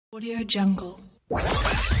Audio Jungle. This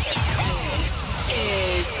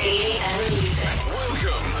is EDM music.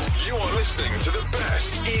 Welcome. You are listening to the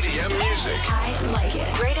best EDM music. I like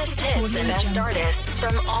it. Greatest hits and best artists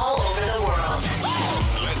from all over the world.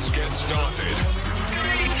 Let's get started.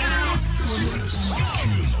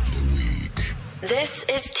 Tune of the week. This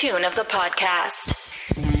is Tune of the Podcast.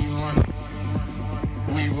 New York,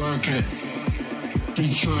 we work it.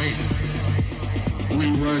 Detroit,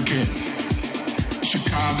 we work it.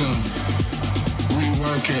 Chicago, we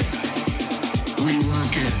work it. We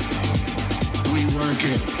work it. We work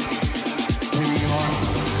it. New York,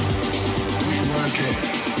 we work it.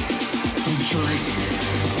 Detroit,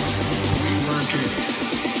 we work it.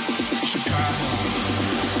 Chicago,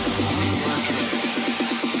 we work it.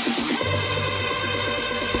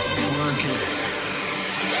 We work it.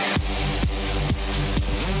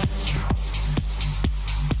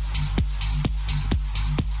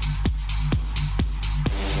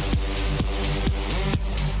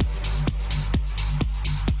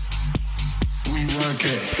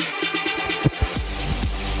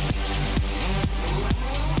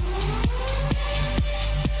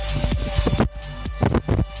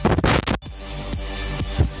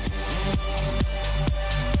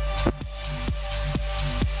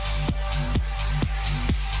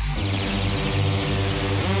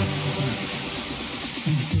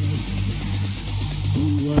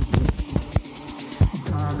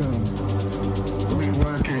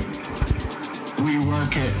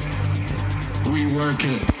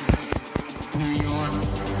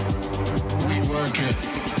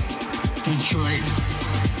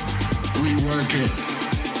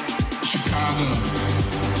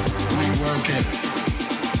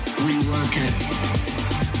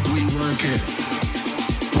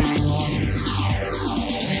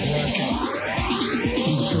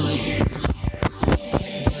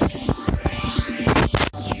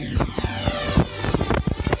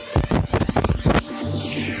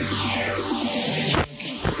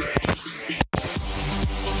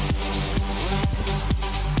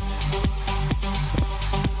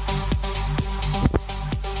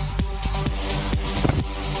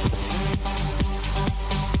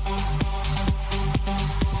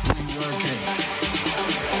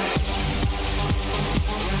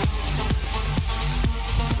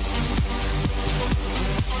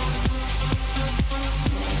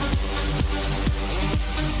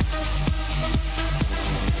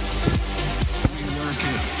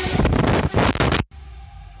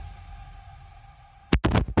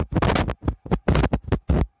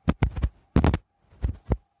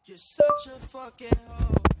 You're such a fucking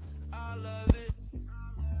hoe, I love it.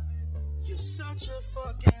 You're such a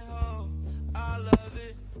fucking hoe, I love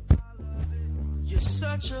it. You're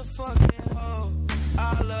such a fucking hoe,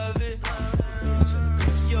 I love it.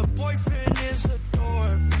 Cause your boyfriend is a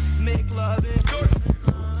dork, make love it.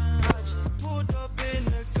 I just pulled up in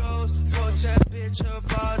the ghost, fucked that bitch up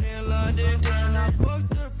out in London. Then I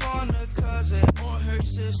fucked up on a cousin or her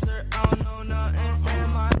sister, I don't know nothing.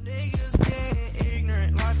 And my niggas getting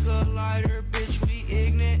ignorant like a lighter, bitch, we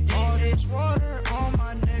ignorant. All this water on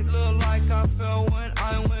my neck look like I fell when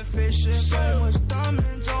I went fishing. So much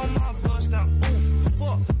diamonds on my bust now, ooh,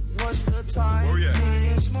 fuck, what's the time? Oh, yeah. Me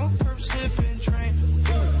and smoke, perp, sipping, drain,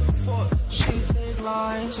 ooh, fuck, she take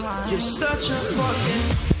lines. You're such a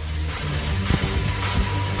fucking...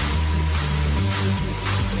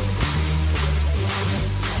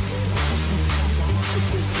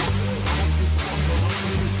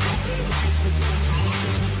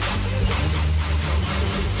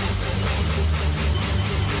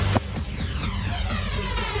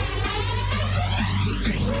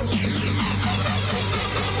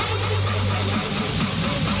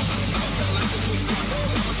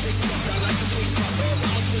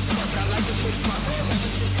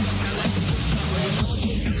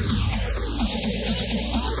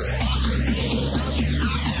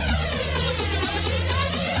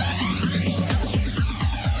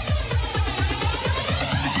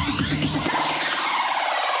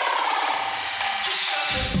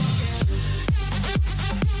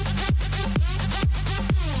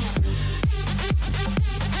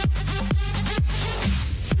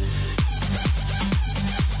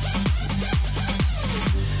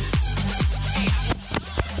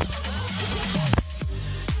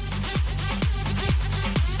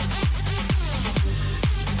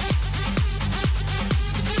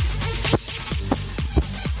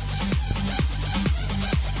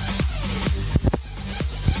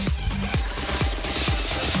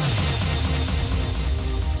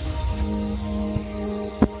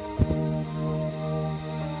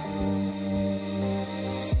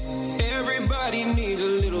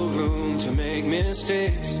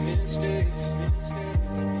 mistakes.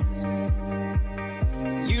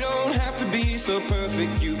 You don't have to be so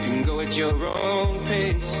perfect, you can go at your own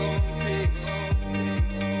pace.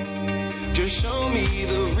 Just show me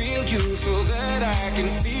the real you so that I can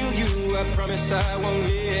feel you. I promise I won't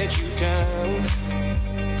let you down.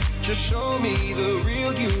 Just show me the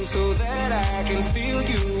real you so that I can feel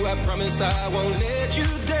you. I promise I won't let you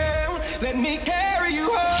down. Let me carry you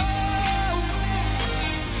home.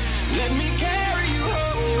 Let me carry you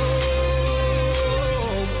home.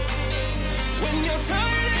 When you're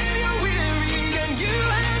tired and you're weary and you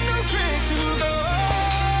have no strength to go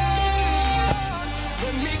on.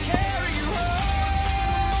 Let me carry you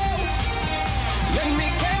home. Let me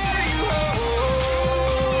carry you home.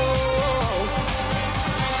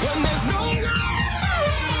 When there's no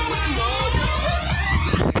one to and all you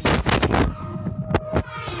have.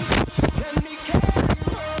 Let me carry you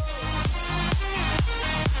home.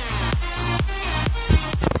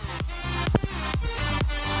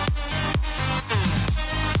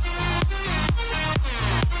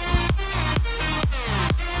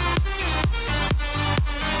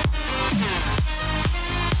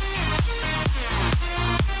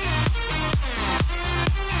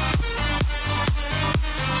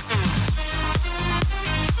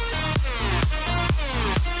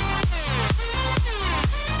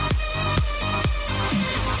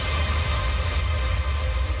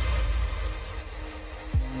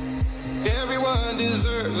 Everyone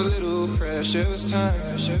deserves a little precious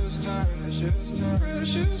time.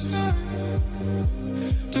 Precious time.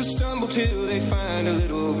 To stumble till they find a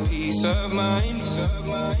little peace of mind.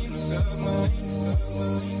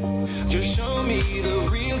 Just show me the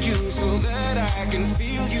real you so that I can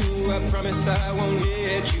feel you. I promise I won't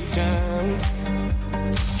let you down.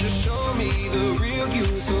 Just show me the real you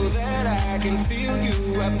so that I can feel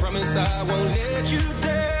you. I promise I won't let you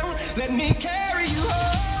down. Let me carry you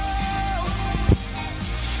home.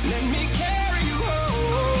 Let me carry you home.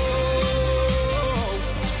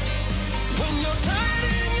 When you're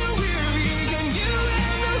tired and you're weary and you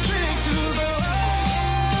have no strength to go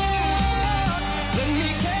on. Let me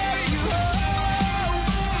carry you home.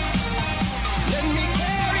 Let me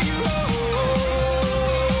carry you home.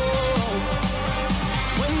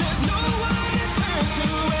 When there's no one to turn to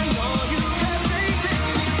and all you have faith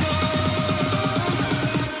in is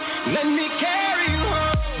gone. Let me carry you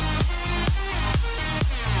home.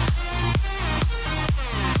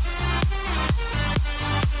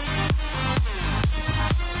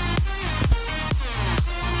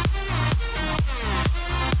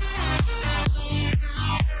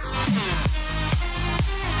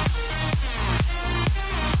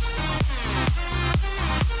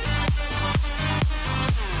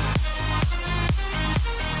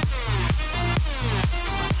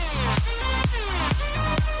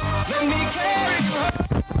 Let me carry you home.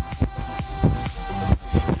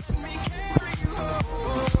 Let me carry you home.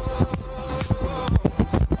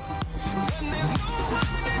 When there's no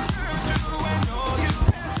one to turn to and all you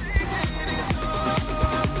have faith in is gone.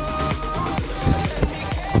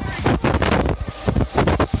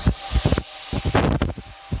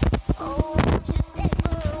 Let me carry you Oh, won't you stay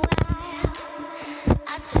for a while?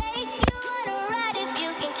 I'll take you on a ride if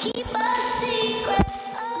you can keep a secret.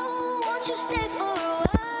 Oh, won't you stay for a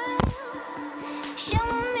while?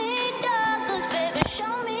 Show me darkness, baby,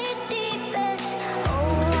 show me deepest.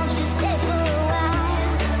 Oh, won't you stay for a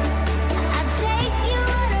while? I'll take you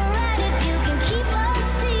on a ride if you can keep a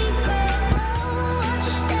secret. Oh, won't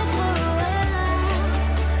you stay for a while?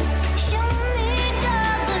 Show me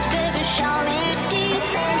darkness, baby, show me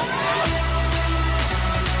deepest.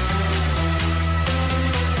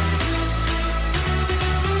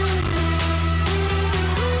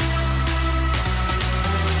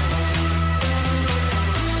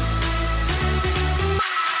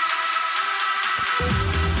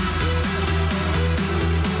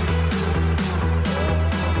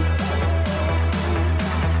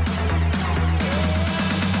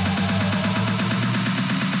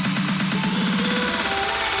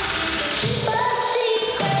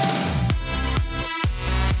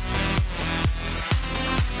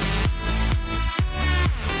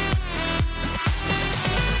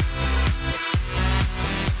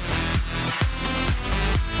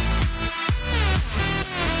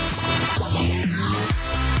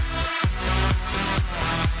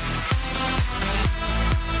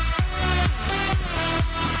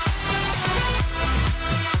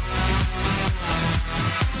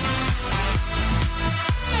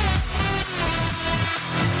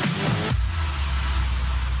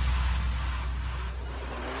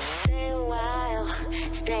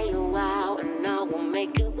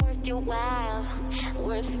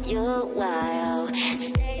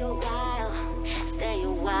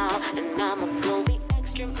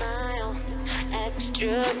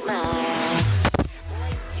 shook my